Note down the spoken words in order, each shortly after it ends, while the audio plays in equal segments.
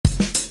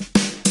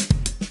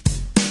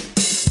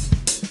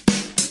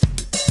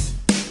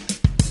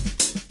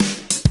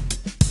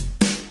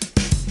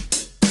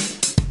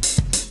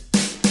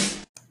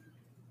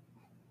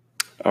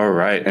All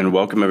right, and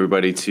welcome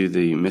everybody to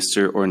the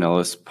Mr.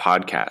 Ornelas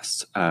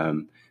podcast.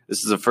 This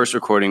is the first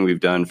recording we've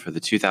done for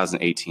the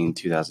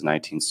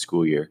 2018-2019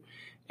 school year,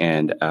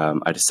 and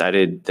I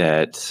decided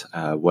that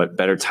what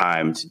better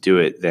time to do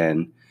it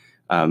than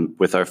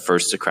with our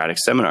first Socratic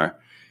seminar.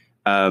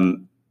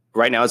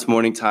 Right now it's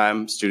morning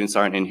time. Students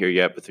aren't in here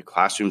yet, but the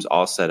classroom's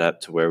all set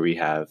up to where we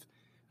have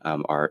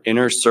our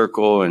inner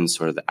circle and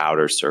sort of the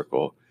outer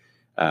circle.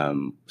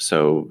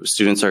 So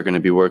students are going to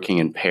be working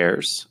in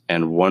pairs,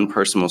 and one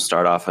person will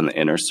start off on the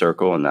inner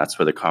circle, and that's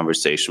where the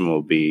conversation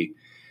will be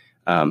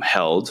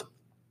held.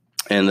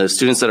 And the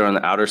students that are on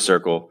the outer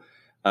circle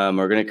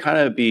are going to kind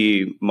of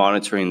be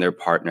monitoring their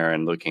partner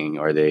and looking,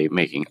 are they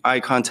making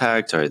eye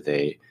contact? Are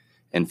they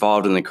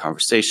involved in the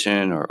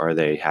conversation, or are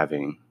they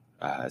having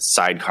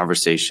side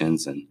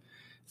conversations and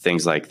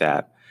things like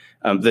that?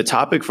 The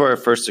topic for our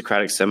first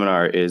Socratic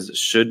seminar is,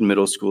 should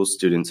middle school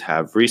students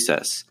have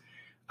recess?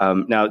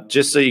 Now,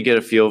 just so you get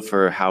a feel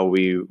for how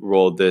we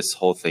rolled this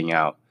whole thing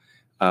out,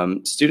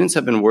 students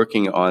have been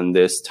working on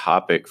this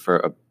topic for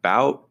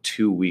about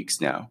 2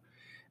 weeks now.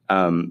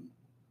 And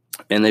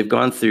they've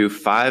gone through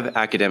 5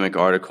 academic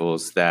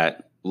articles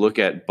that look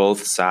at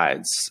both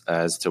sides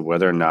as to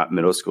whether or not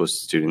middle school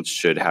students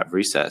should have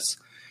recess.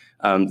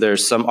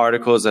 There's some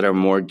articles that are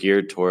more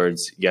geared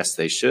towards, yes,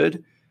 they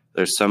should.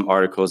 There's some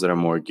articles that are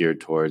more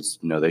geared towards,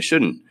 no, they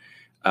shouldn't.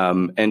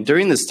 And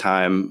during this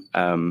time,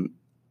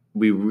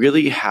 we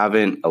really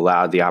haven't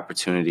allowed the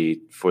opportunity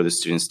for the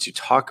students to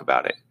talk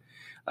about it.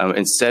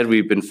 Instead,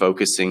 we've been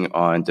focusing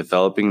on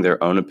developing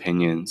their own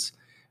opinions,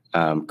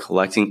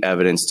 collecting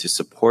evidence to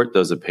support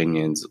those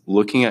opinions,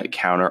 looking at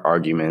counter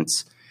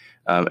arguments,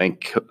 and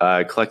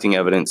collecting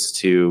evidence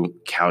to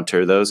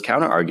counter those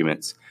counter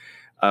arguments.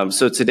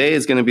 So today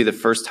is going to be the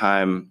first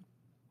time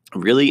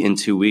really in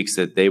 2 weeks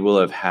that they will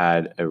have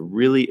had a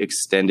really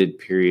extended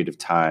period of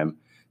time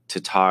to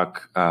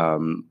talk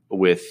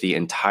with the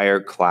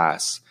entire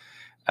class.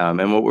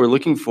 And what we're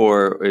looking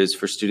for is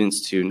for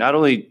students to not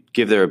only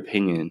give their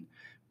opinion,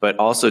 but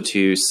also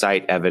to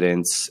cite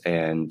evidence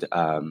and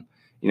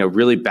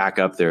really back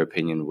up their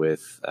opinion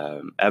with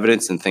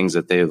evidence and things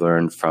that they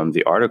learned from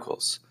the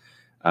articles.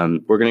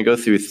 We're going to go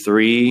through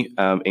 3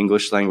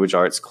 English language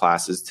arts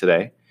classes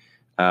today.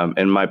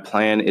 And my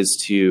plan is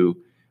to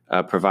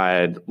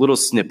provide little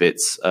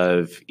snippets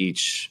of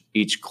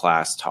each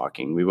class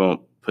talking. We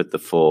won't put the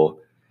full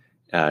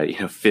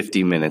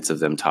 50 minutes of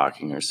them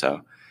talking or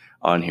so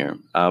on here.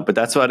 But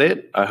that's about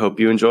it. I hope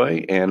you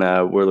enjoy, and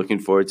we're looking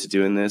forward to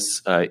doing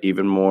this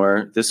even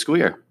more this school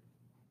year.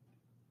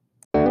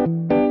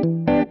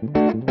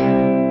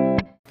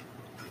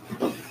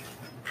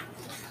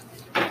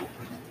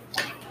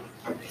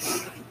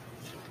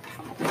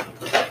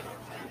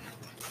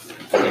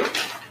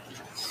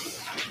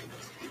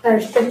 I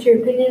respect your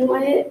opinion,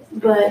 Wyatt,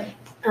 but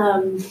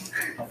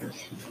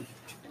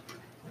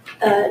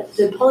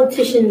the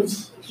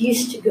politicians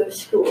used to go to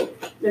school.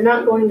 They're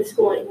not going to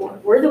school anymore.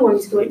 We're the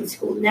ones going to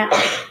school now.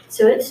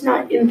 So it's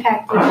not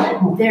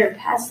impacting their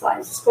past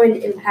lives. It's going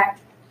to impact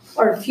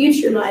our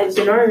future lives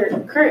and our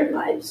current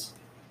lives.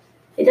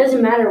 It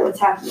doesn't matter what's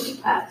happened in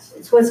the past.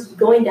 It's what's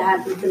going to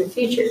happen for the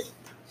future.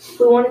 If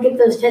we want to get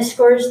those test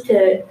scores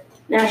to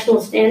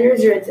national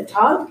standards or at the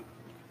top,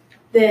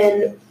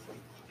 then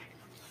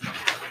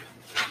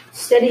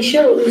study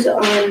shows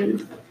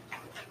on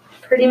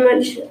pretty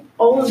much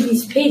all of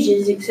these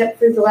pages, except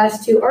for the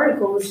last 2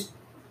 articles,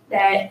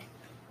 that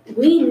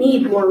we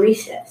need more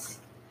recess.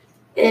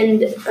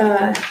 And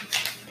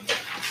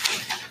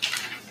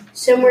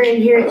somewhere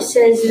in here it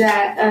says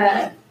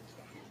that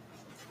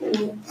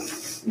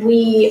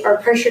we are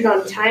pressured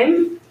on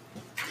time,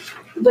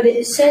 but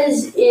it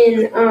says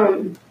in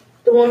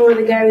the one where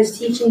the guy was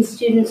teaching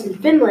students in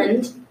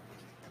Finland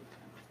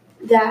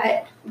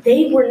that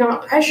they were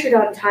not pressured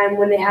on time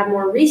when they had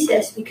more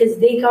recess because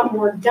they got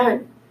more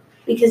done,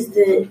 because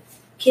the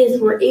kids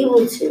were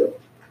able to,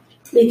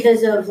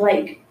 because of,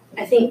 I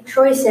think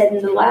Troy said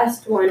in the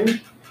last one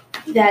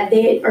that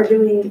they are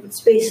doing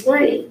spaced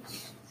learning.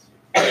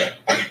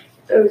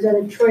 Or was that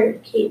a Troy or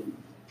Kate?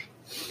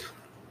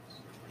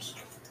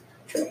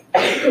 Troy.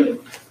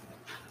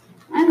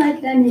 I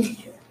like that name.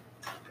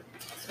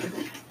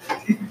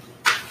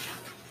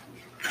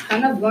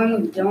 Kind of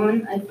going with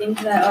Dylan, I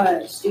think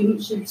that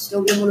students should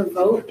still be able to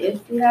vote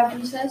if we have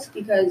recess,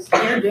 because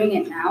they're doing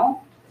it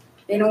now.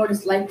 They know what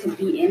it's like to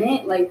be in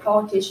it. Like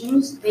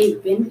politicians,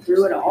 they've been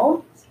through it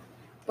all.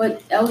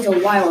 But that was a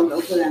while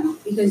ago for them,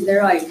 because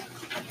they're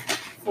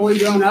fully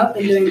grown up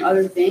and doing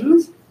other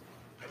things.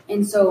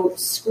 And so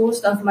school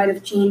stuff might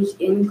have changed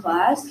in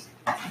class.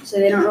 So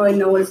they don't really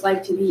know what it's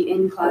like to be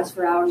in class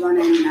for hours on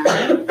end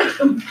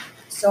now.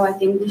 So I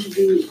think we should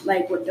do,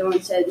 like what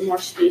Dylan said, more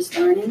spaced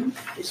learning.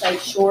 Just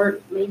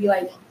short, maybe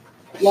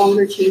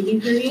longer changing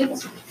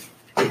periods.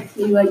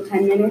 Maybe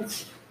 10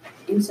 minutes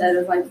instead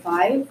of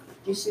 5.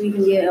 Just so we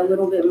can get a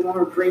little bit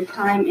more break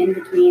time in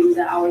between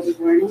the hours of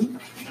learning.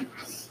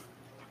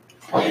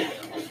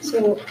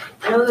 So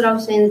I know that I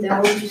was saying that I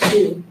would just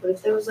do, but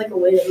if there was a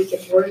way that we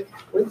could work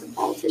with the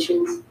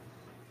politicians,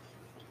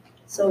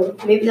 so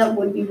maybe that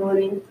would be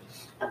voting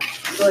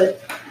but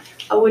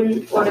I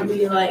wouldn't want to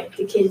be like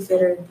the kids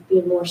that are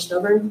being more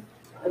stubborn.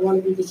 I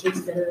want to be the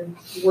kids that are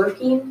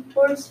working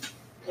towards,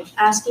 like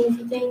asking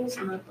for things,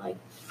 not like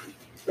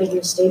making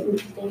a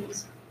statement for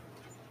things.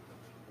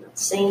 Not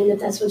saying that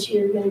that's what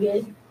you're going to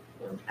get,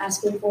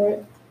 asking for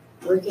it,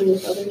 working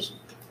with others.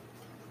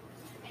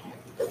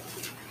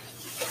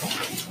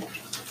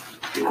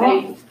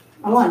 I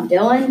want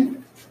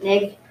Dylan,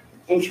 Nick,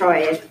 and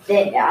Troy.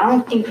 I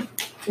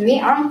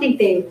don't think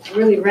they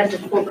really read the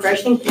full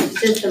question because it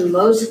says the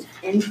most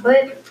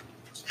input.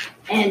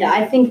 And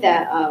I think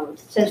that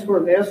since we're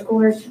middle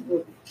schoolers,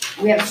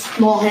 we have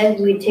small heads,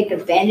 we take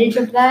advantage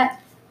of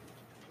that.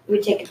 We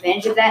take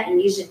advantage of that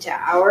and use it to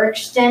our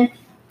extent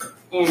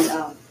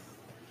and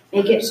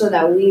make it so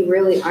that we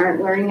really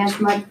aren't learning as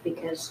much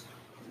because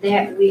we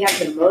have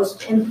the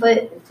most input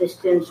if the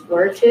students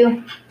were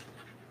to.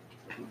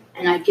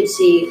 And I could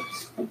see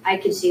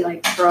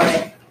like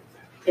Troy,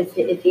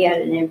 if he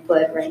had an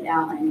input right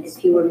now and if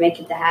he would make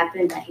it to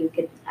happen, that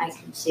I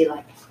could see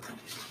like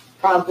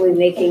probably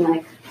making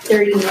like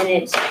 30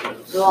 minutes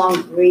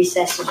long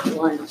recesses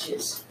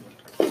lunches.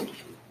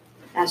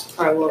 That's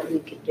probably what we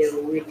could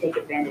do. We take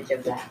advantage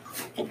of that.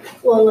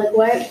 Well, like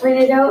Wyatt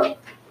pointed out,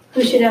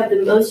 who should have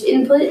the most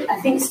input? I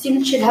think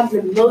students should have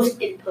the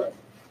most input.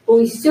 But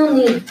we still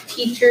need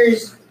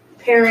teachers,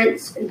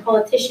 parents, and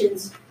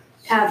politicians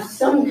to have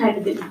some kind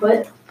of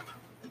input.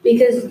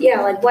 Because,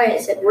 yeah, like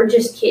Wyatt said, we're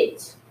just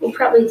kids. We'll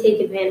probably take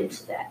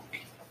advantage of that.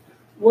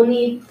 We'll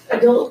need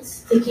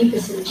adults to keep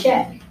us in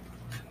check.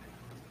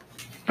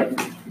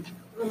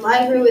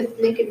 I agree with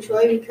Nick and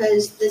Troy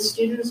because the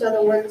students are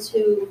the ones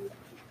who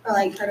are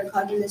like kind of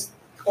causing this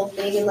whole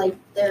thing, and like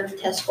their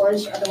test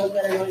scores are the ones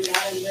that are going down,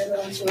 and they're the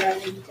ones who are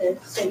having to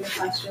save the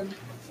classroom.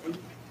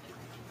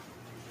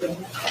 Yeah.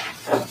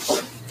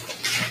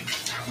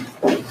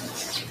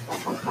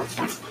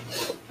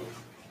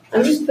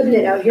 I'm just putting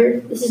it out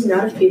here. This is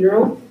not a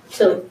funeral,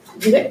 so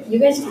you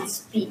guys can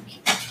speak.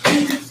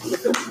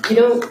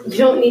 You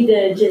don't need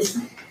to just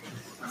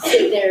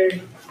sit there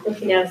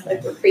looking at us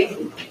like we're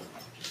crazy.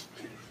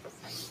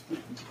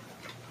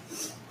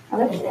 I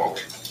like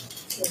that.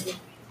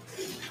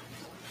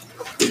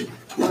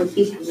 More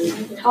people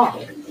need to talk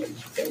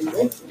than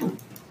listen.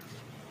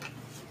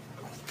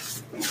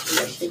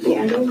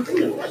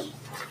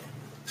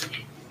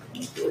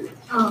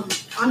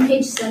 On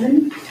page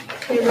 7,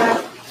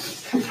 paragraph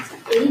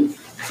 8,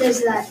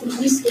 says that in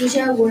East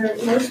Asia, where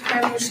most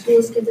primary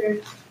schools give their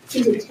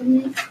kids a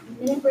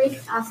 10-minute break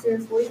after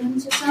 40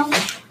 minutes or so,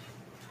 it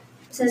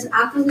says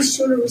after these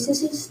shorter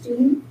recesses,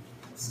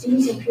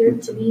 students appear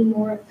to be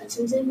more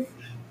attentive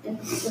in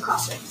the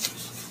classroom.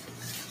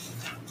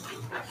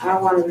 I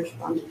don't want to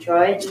respond to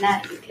Troy in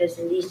that because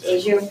in East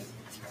Asia,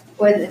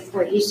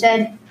 what he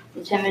said,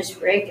 the 10 minutes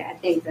break, I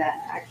think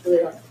that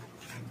actually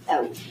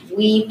that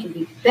we can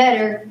be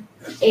better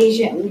in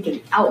Asia and we can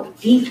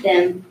outbeat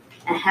them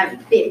and have a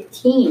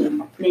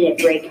 15-minute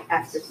break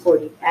after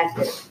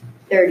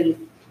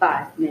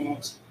 35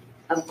 minutes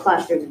of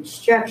classroom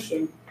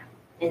instruction.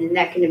 And then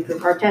that can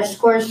improve our test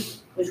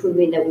scores, which would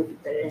mean that we'd be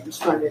better and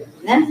smarter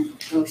than them,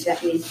 and which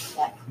that means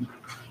that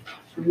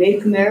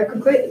make America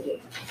great again.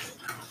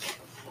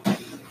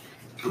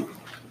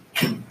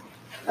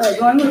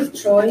 Going with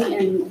Troy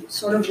and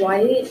sort of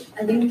Wyatt,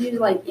 I think we do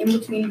like in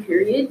between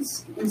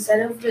periods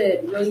instead of the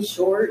really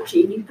short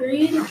changing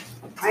period.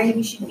 I think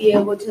you should be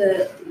able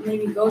to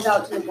maybe go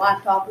out to the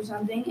blacktop or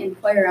something and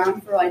play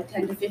around for like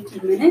 10 to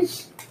 15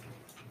 minutes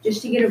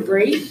just to get a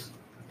break,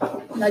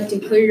 like to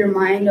clear your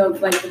mind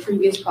of like the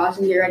previous class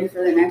and get ready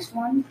for the next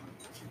one.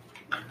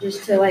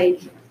 Just to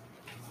like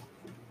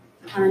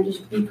kind of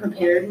just be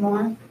prepared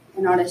more and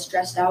not as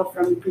stressed out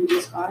from the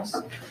previous class.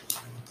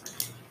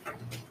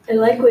 I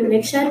like what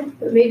Nick said,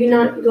 but maybe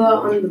not go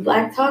out on the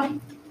blacktop.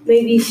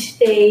 Maybe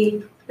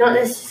stay not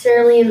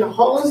necessarily in the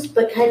halls,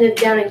 but kind of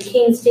down in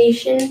Kane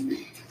Station,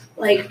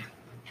 like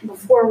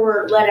before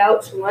we're let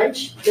out to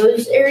lunch,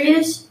 those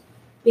areas,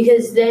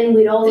 because then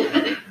we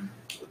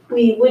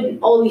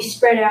wouldn't all be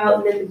spread out,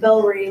 and then the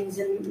bell rings,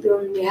 and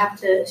then we have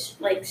to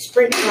like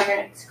sprint to our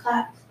next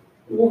class.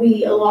 We'll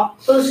be a lot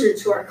closer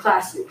to our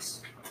classes.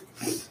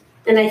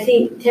 And I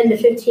think 10 to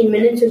 15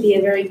 minutes would be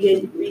a very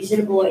good,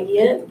 reasonable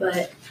idea,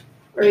 but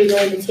are we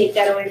going to take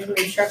that away from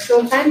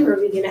instructional time, or are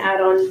we going to add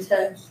on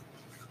to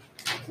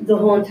the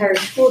whole entire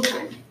school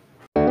time?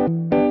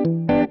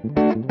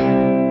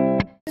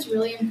 It's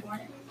really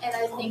important, and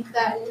I think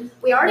that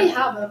we already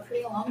have a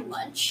pretty long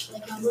lunch.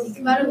 Like, if you think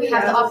about it, we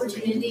have the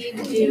opportunity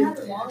to do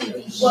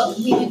what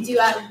we would do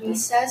at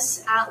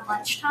recess at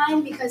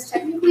lunchtime, because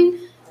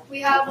technically we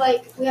have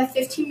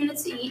 15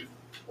 minutes to eat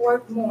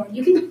or more.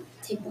 You can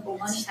take the whole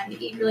lunchtime to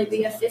eat, really, but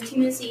you have 15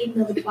 minutes to eat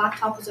until the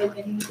blacktop is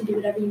open. You can do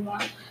whatever you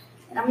want.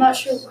 And I'm not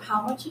sure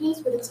how much it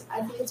is, but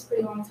I think it's a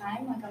pretty long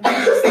time. Like, I'm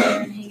not just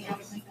there and hanging out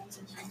with my friends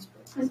and friends.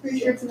 I'm pretty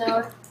sure it's an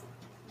hour.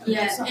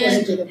 Yeah,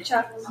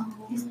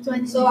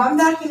 and so I'm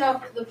backing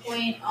up the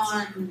point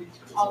on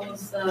all of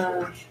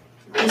the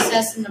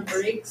recess and the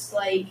breaks.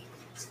 Like,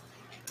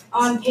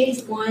 on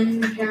page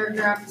 1,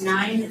 paragraph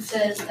 9, it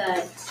says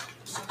that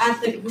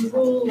at the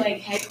Google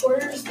like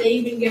headquarters, they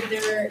even give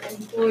their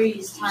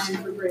employees time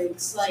for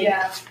breaks. Like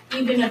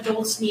even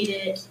adults need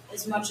it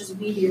as much as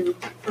we do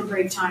for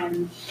break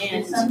time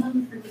and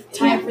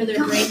time for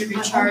their brain to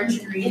recharge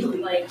and read.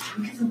 Like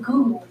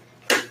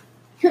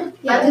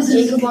I was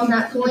Jacob on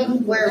that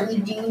point where we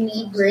do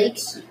need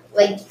breaks.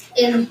 Like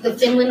in the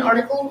Finland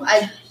article,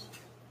 I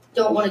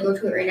don't want to go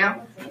to it right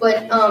now,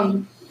 but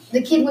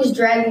the kid was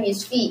dragging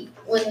his feet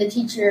when the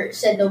teacher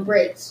said no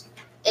breaks.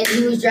 And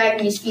he was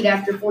dragging his feet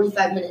after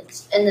 45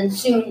 minutes. And then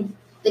soon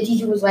the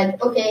teacher was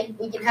like, okay,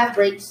 we can have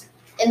breaks.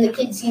 And the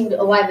kid seemed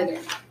alive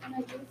again. And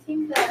I do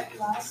think that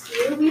last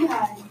year we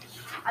had,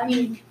 I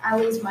mean, at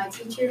least my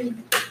teacher,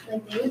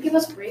 like they would give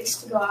us breaks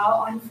to go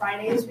out on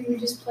Fridays. We would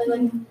just play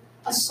like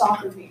a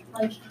soccer game.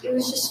 Like it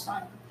was just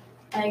fun.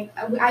 Like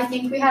I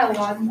think we had a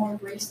lot more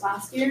breaks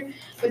last year,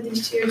 but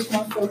this year is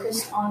more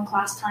focused on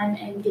class time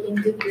and getting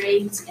good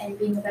grades and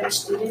being a better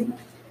student.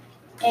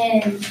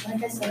 And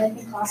like I said, I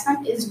think class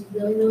time is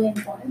really, really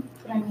important.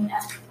 But I mean,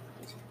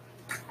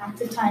 at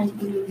the time,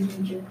 we really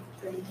need your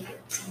brain to get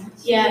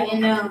sense. yeah,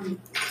 and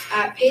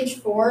at page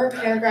 4,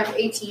 paragraph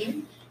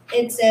 18,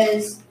 it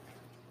says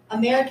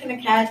American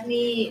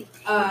Academy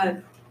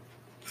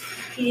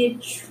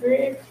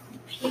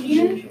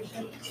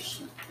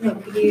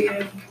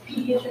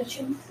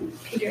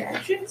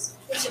Pediatrics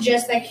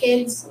suggest that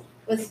kids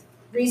with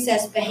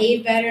recess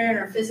behave better and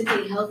are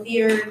physically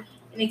healthier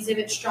and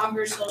exhibit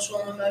stronger social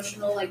and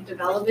emotional like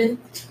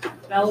development,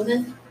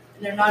 and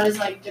they're not as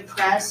like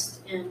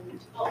depressed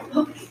and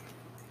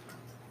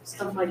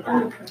stuff like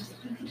that.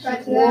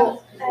 Back to that.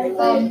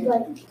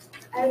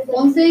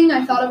 One thing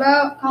I thought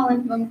about,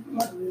 Colin,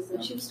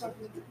 she was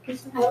talking.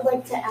 I would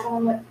like to add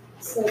on what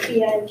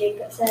Sophia and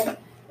Jacob said.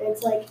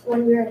 It's like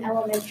when we were in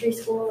elementary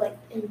school, like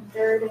in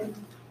third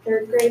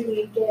grade,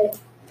 we'd get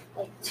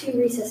like 2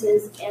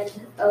 recesses and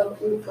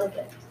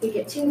we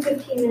get 2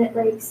 15-minute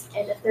breaks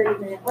and a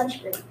 30-minute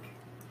lunch break.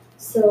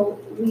 So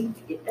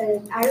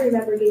I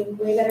remember getting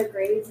way better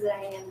grades than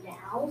I am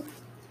now,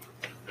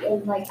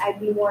 and like I'd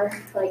be more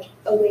like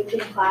awake in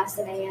class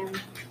than I am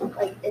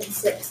like in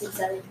 6th and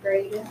 7th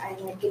grade. I'm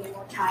like getting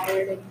more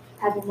tired and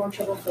having more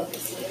trouble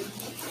focusing.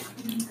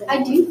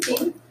 I do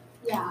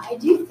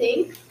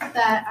think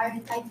that I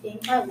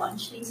think our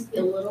lunch needs to be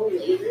a little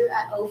later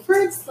at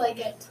Ofer. It's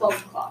like at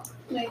 12 o'clock.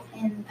 Right.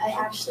 And I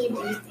actually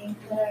do think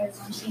that our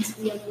lunch needs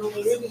to be a little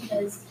later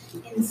because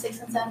in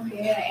 6th and 7th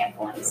period I am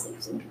falling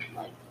asleep soon.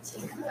 I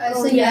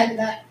was thinking to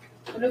that.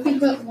 What if we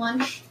put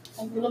lunch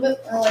a little bit,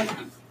 or like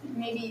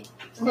maybe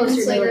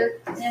minutes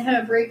later, and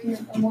have a break in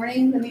the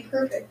morning? That'd be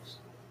perfect.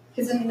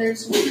 Because then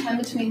there's time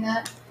between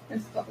that.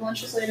 If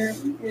lunch is later,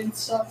 we'd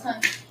still have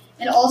time.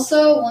 And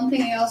also, one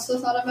thing I also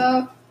thought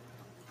about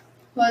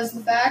was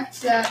the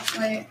fact that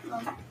I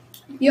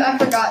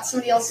forgot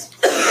somebody else.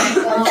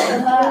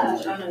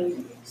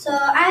 So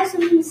I have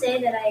something to say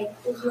that I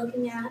was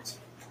looking at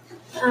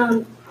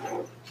while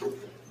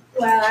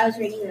I was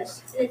reading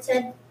this. It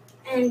said,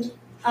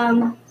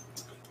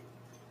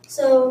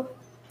 so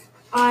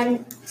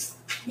on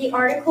the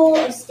article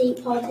of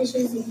state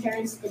politicians and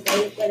parents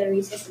debate whether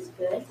recess is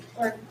good,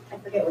 or I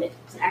forget what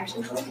it's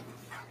actually called.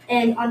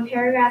 And on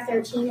paragraph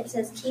 13, it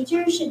says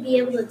teachers should be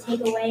able to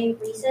take away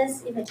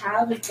recess if a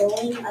child is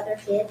bullying other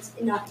kids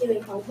and not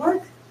doing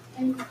homework.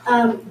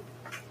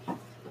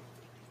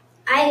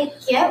 I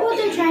get what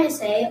they're trying to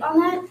say on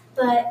that,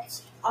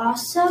 but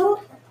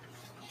also,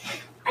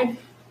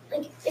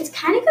 it's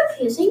kind of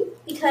confusing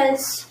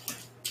because,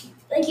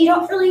 you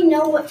don't really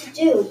know what to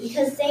do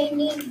because they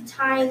need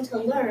time to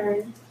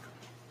learn,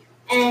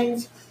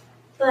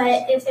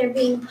 but if they're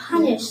being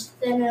punished,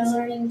 then they're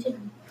learning to,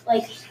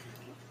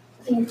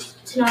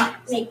 to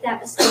not make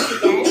that mistake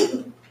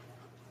again.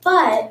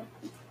 But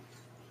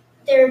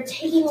they're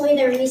taking away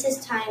their recess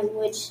time,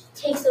 which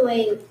takes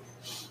away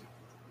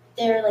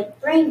their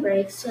brain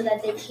breaks so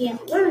that they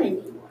can't learn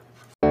anymore.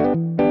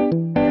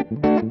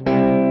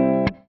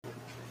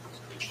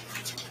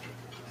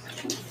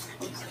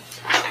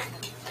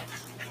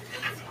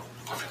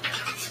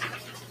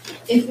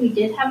 If we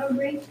did have a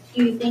break,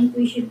 do you think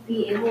we should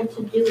be able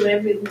to do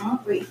whatever we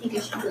want, or do you think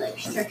it should be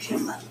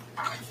structured like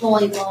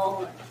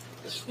volleyball?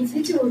 If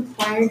it's a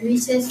required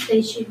recess,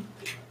 they should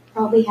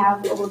probably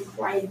have a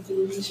required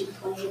game you should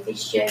play. If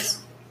it's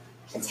just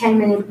a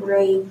 10-minute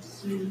break,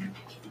 you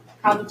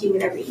probably do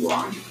whatever you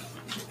want.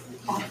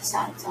 That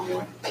decides on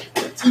what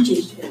the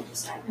teachers do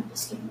decide, not the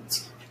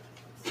students.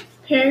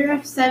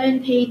 Paragraph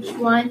 7, page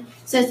 1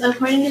 says,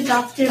 according to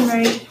Dr.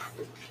 Murray,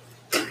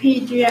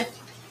 pediatric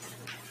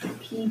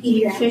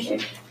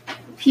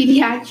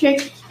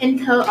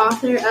and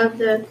co-author of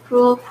the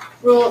Cruel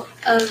Rule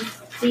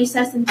of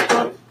Recess in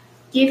School,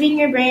 giving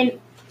your brain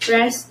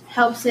rest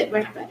helps it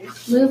work better.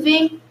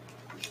 Moving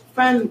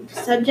from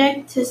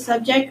subject to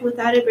subject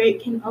without a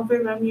break can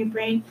overwhelm your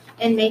brain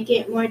and make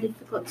it more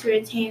difficult to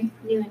retain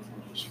new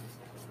information.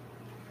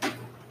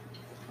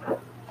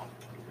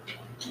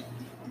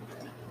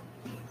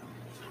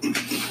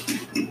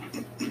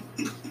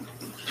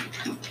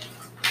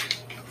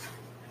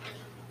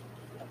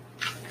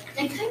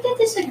 I kind of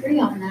disagree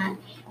on that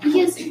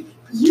because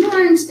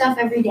learn stuff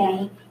every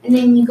day, and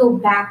then you go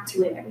back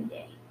to it every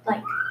day.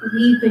 Like,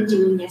 we've been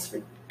doing this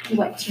for,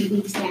 2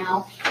 weeks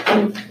now,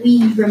 and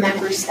we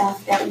remember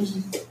stuff that we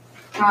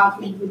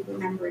probably would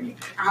remember in an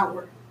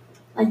hour.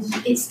 Like,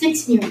 it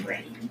sticks in your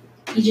brain.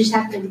 You just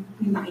have to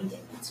remind it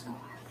once in a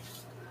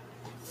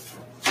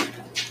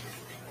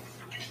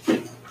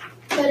while.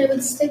 But it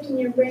would stick in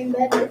your brain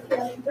better if you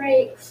have a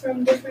break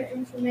from different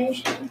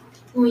information.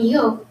 When you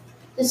go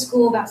to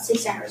school about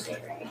 6 hours a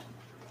day, right?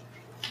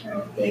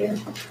 There.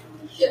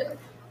 Yeah,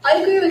 I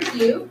agree with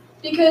you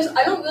because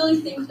I don't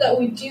really think that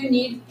we do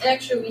need an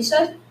extra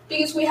recess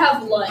because we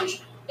have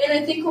lunch. And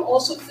I think we're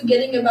also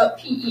forgetting about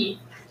PE,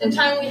 the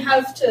time we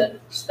have to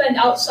spend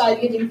outside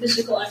getting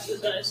physical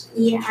exercise.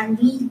 Yeah, and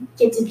we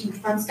get to do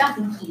fun stuff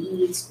in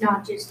PE. It's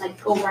not just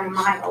like go run a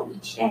mile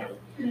each day.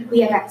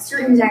 We have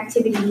certain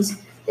activities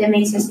that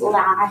makes us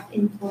laugh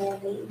and play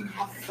and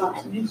have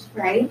fun,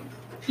 right?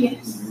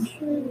 Yes.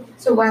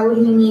 So why would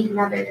we need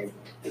another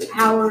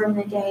hour in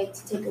the day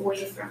to take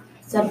away from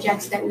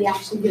subjects that we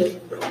actually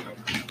do?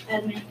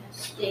 And make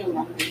us stay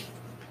longer.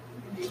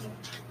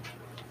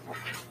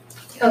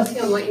 Kelsey,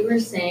 on what you were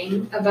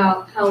saying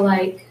about how,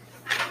 like,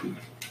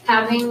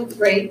 having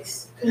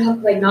breaks could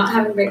help, like, not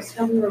having breaks could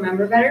help you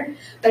remember better.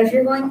 But if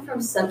you're going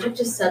from subject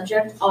to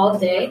subject all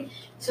day,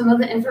 some of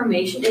the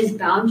information is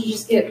bound to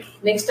just get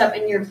mixed up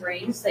in your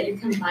brain so that you're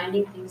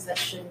combining things that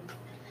shouldn't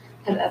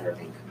have ever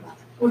been combined.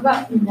 What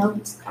about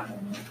notes,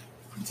 Colin?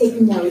 You take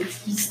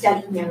notes, you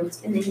study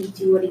notes, and then you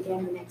do it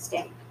again the next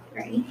day,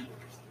 right?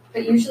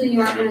 But usually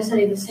you aren't going to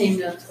study the same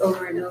notes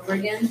over and over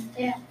again.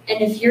 Yeah.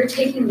 And if you're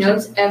taking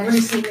notes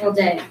every single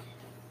day,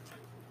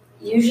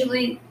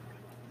 usually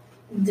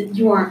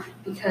you aren't,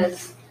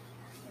 because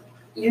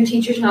your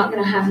teacher's not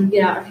going to have you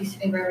get out a piece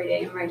of paper every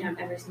day and write down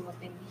every single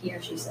thing he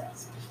or she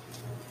says.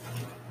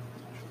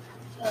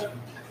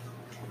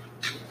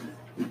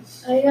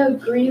 I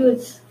agree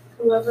with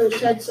whoever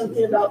said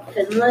something about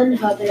Finland,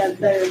 how they have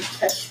better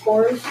test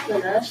scores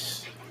than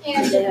us,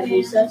 and they have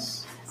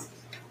recess.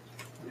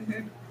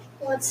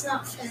 Well, it's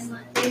not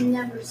Finland. They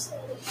never said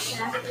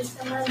exactly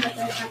Finland, but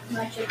they have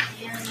much of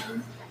Japan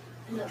and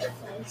another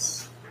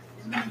place.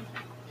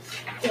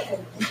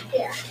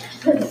 Yeah.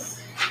 It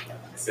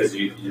says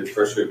your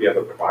first group, you have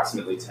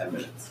approximately 10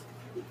 minutes.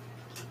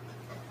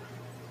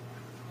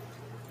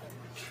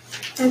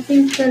 I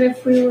think that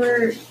if we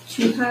were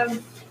to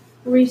have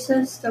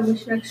recess, that we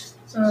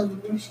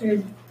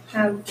should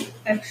have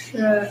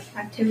extra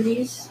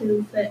activities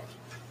to fit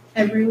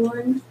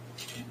everyone.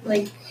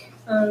 Like,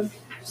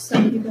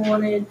 some people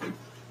wanted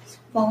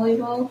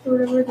volleyball or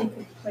whatever, they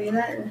could play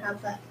that and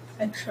have that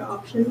extra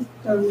option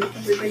so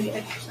everybody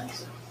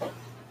exercise.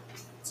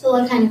 So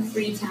what kind of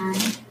free time?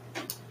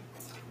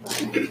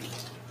 But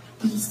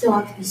you still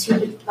have to be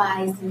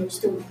supervised, and there's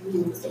still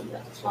rules that you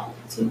have to follow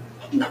too.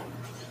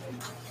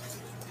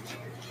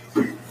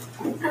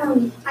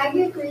 I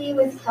agree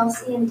with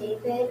Kelsey and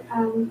David.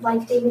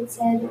 Like David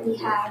said, we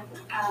have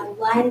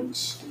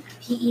lunch,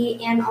 PE,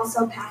 and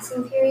also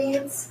passing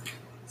periods.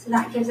 So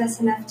that gives us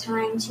enough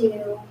time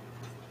to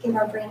give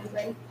our brain a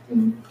break.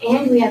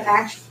 And we have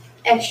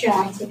extra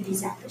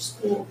activities after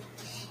school.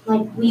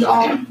 Like, we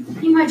all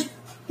pretty much,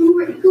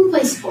 who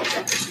plays sports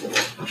after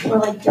school? Or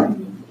like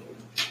during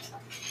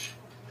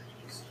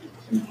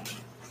the year?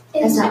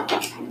 That's not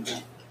that kind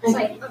of. It's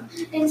like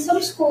in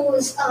some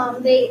schools,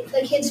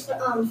 the kids for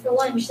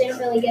lunch they don't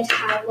really get to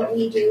have what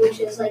we do, which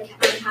is like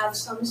have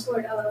some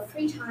sort of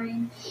free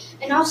time,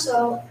 and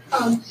also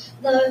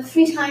the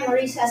free time or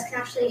recess can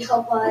actually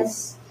help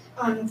us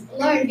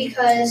learn,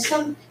 because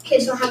some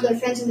kids don't have their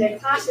friends in their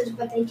classes,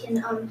 but they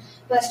can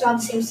but still have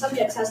the same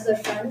subjects as their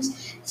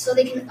friends, so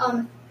they can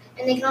and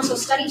they can also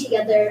study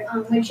together,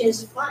 which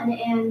is fun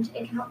and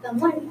it can help them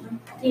learn more.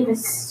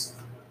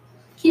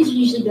 Kids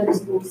usually go to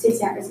school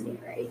 6 hours a day,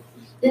 right?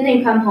 Then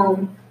they come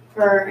home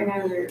for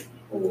another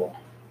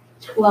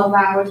 12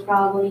 hours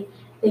probably.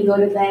 They go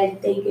to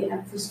bed, they get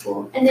up for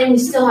school. And then we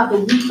still have the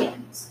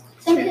weekends.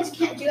 Some kids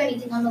can't do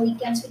anything on the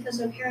weekends because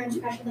their parents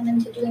pressure them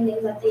into doing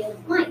things that they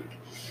don't like.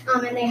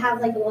 And they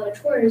have like a lot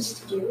of chores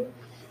to do.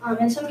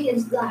 And some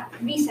kids, that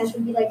recess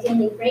would be like the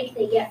only break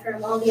they get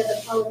from all the other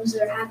problems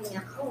they're having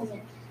at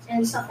home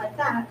and stuff like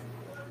that.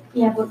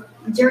 Yeah, but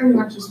during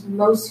lunches,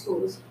 most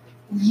schools,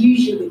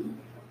 usually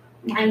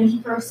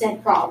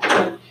 90%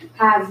 probably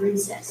have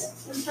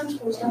recess. And some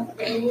schools don't,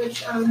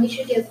 which we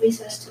should give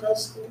recess to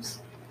those schools.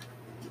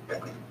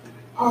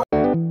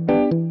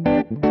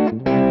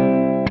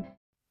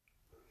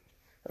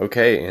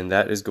 Okay, and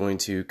that is going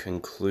to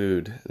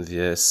conclude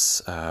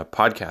this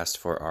podcast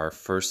for our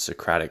first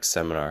Socratic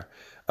seminar.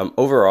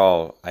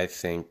 Overall, I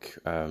think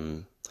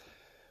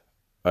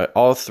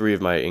all three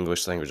of my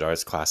English language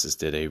arts classes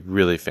did a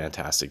really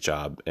fantastic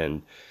job,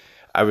 and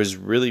I was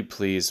really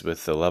pleased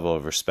with the level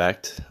of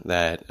respect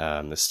that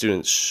the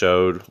students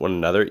showed one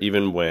another,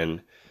 even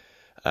when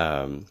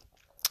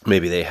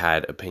maybe they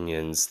had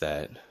opinions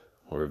that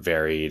were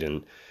varied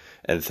and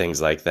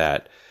things like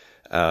that.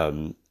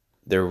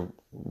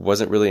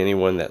 wasn't really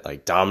anyone that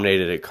like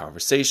dominated a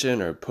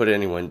conversation or put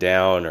anyone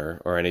down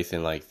or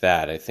anything like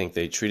that. I think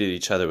they treated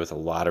each other with a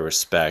lot of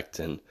respect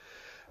and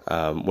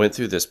went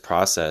through this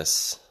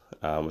process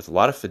with a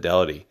lot of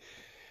fidelity.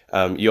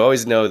 You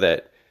always know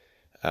that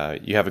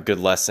you have a good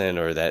lesson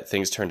or that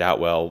things turned out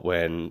well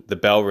when the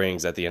bell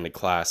rings at the end of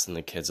class and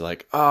the kids are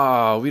like,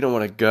 oh, we don't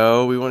want to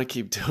go. We want to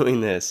keep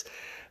doing this.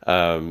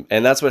 And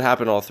that's what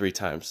happened all 3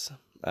 times.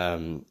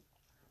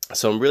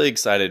 So I'm really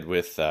excited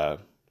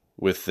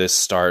with this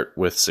start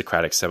with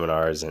Socratic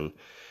seminars and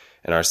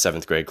our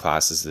 7th grade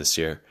classes this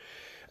year.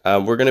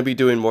 We're going to be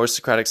doing more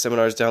Socratic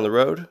seminars down the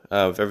road.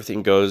 If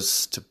everything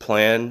goes to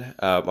plan,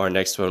 our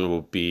next one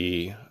will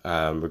be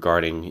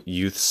regarding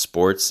youth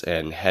sports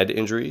and head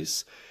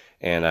injuries.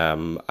 And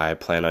I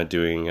plan on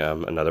doing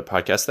another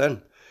podcast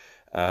then.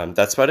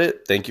 That's about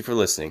it. Thank you for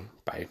listening.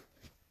 Bye.